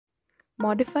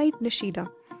modified Nishida,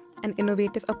 an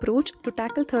innovative approach to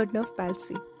tackle third nerve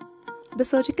palsy. The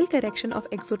surgical correction of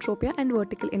exotropia and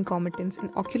vertical incompetence in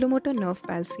oculomotor nerve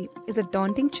palsy is a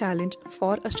daunting challenge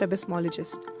for a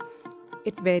strabismologist.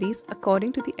 It varies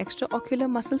according to the extraocular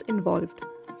muscles involved,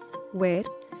 where,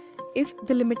 if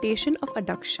the limitation of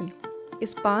adduction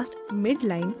is past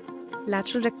midline,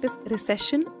 lateral rectus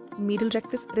recession, medial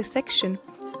rectus resection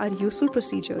are useful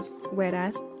procedures,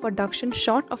 whereas for adduction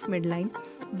short of midline,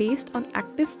 based on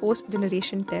active force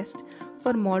generation test,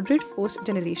 for moderate force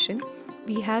generation,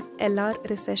 we have LR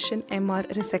recession, MR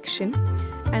resection,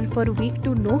 and for weak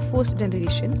to no force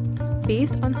generation,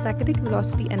 based on saccadic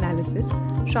velocity analysis,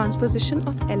 transposition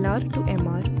of LR to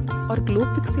MR or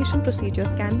globe fixation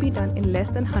procedures can be done in less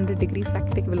than 100 degrees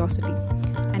saccadic velocity,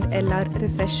 and LR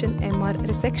recession, MR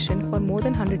resection for more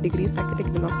than 100 degrees saccadic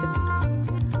velocity.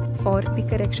 For the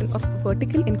correction of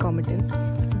vertical incompetence,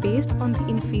 based on the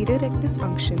inferior rectus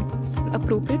function, an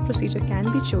appropriate procedure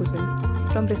can be chosen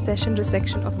from recession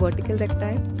resection of vertical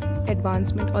recti,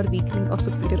 advancement or weakening of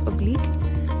superior oblique,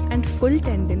 and full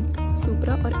tendon,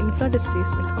 supra or infra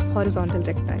displacement of horizontal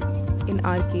recti. In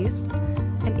our case,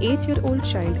 an 8-year-old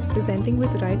child presenting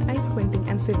with right eye squinting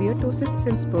and severe ptosis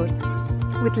since birth,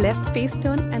 with left face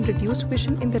turn and reduced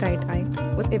vision in the right eye,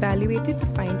 was evaluated to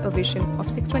find a vision of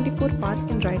 624 parts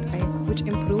in right eye, which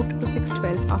improved to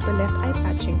 612 after left eye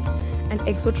patching, and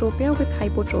exotropia with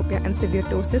hypotropia and severe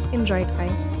ptosis in right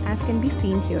eye, as can be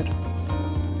seen here.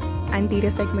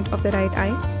 Anterior segment of the right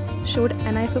eye showed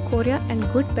anisocoria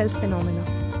and good Bell's phenomena.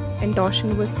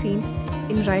 Entorsion was seen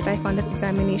in right eye fundus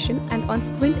examination, and on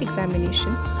squint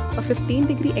examination, a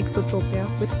 15-degree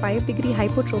exotropia with 5-degree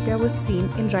hypotropia was seen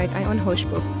in right eye on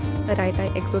Hirschberg. A right eye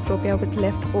exotropia with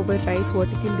left over right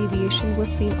vertical deviation was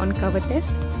seen on cover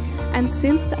test, and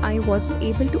since the eye wasn't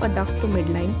able to adduct to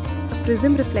midline, a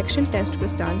prism reflection test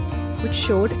was done, which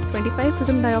showed 25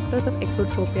 prism diopters of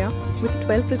exotropia with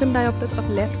 12 prism diopters of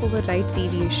left over right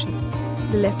deviation.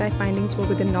 The left eye findings were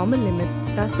within normal limits,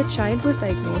 thus the child was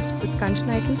diagnosed with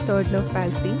congenital third nerve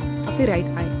palsy of the right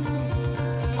eye.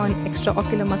 On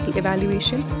extraocular muscle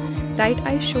evaluation, right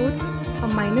eye showed a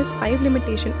 -5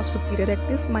 limitation of superior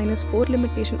rectus, -4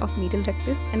 limitation of medial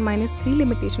rectus, and -3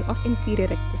 limitation of inferior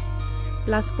rectus.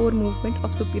 +4 movement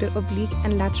of superior oblique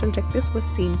and lateral rectus was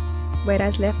seen,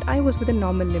 whereas left eye was within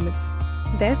normal limits.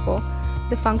 Therefore,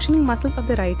 the functioning muscles of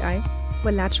the right eye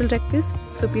were lateral rectus,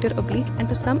 superior oblique, and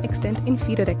to some extent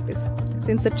inferior rectus.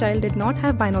 Since the child did not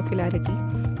have binocularity,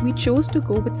 we chose to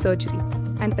go with surgery,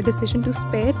 and a decision to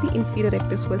spare the inferior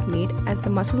rectus was made as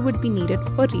the muscle would be needed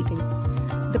for reading.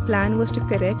 The plan was to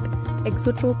correct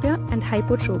exotropia and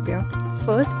hypotropia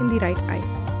first in the right eye.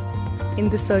 In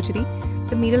this surgery,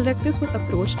 the medial rectus was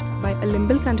approached by a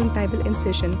limbal conjunctival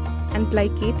incision and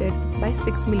plicated by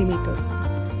 6 mm,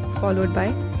 followed by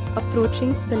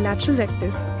approaching the lateral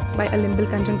rectus by a limbal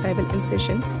conjunctival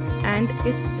incision and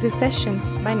its recession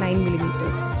by 9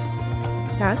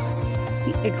 mm. Thus,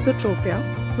 the exotropia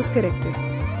was corrected.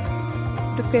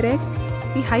 To correct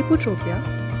the hypotropia,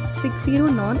 60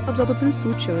 non-absorbable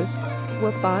sutures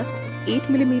were passed 8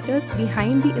 mm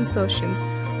behind the insertions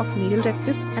of medial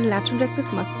rectus and lateral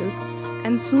rectus muscles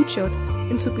and sutured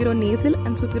in superior-nasal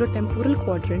and superior-temporal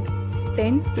quadrant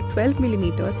 10 to 12 mm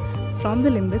from the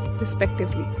limbus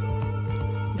respectively.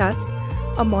 Thus,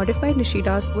 a modified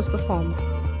Nishida's was performed,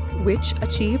 which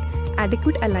achieved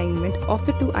adequate alignment of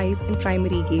the two eyes in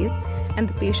primary gaze, and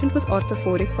the patient was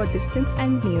orthophoric for distance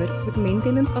and near with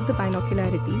maintenance of the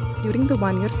binocularity during the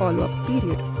 1-year follow-up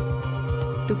period.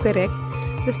 To correct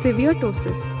the severe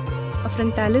ptosis, a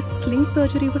frontalis sling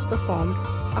surgery was performed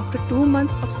after 2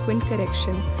 months of squint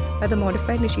correction by the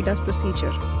modified Nishida's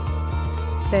procedure,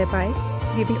 thereby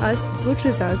giving us good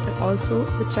results, and also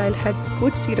the child had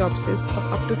good stereopsis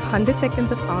of up to 100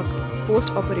 seconds of arc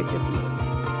post-operatively.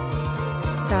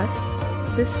 Thus,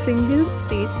 this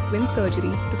single-stage squint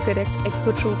surgery to correct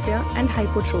exotropia and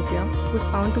hypotropia was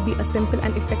found to be a simple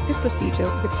and effective procedure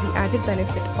with the added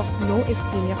benefit of no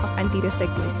ischemia of anterior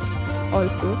segment.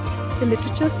 Also, the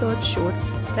literature search showed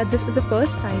that this is the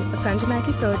first time a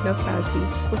congenital third nerve palsy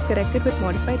was corrected with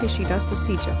modified Nishida's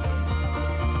procedure.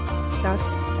 Thus,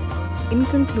 in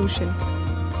conclusion,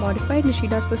 modified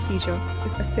Nishida's procedure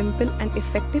is a simple and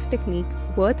effective technique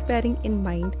worth bearing in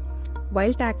mind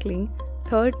while tackling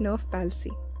third nerve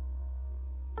palsy.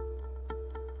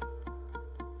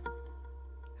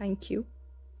 Thank you.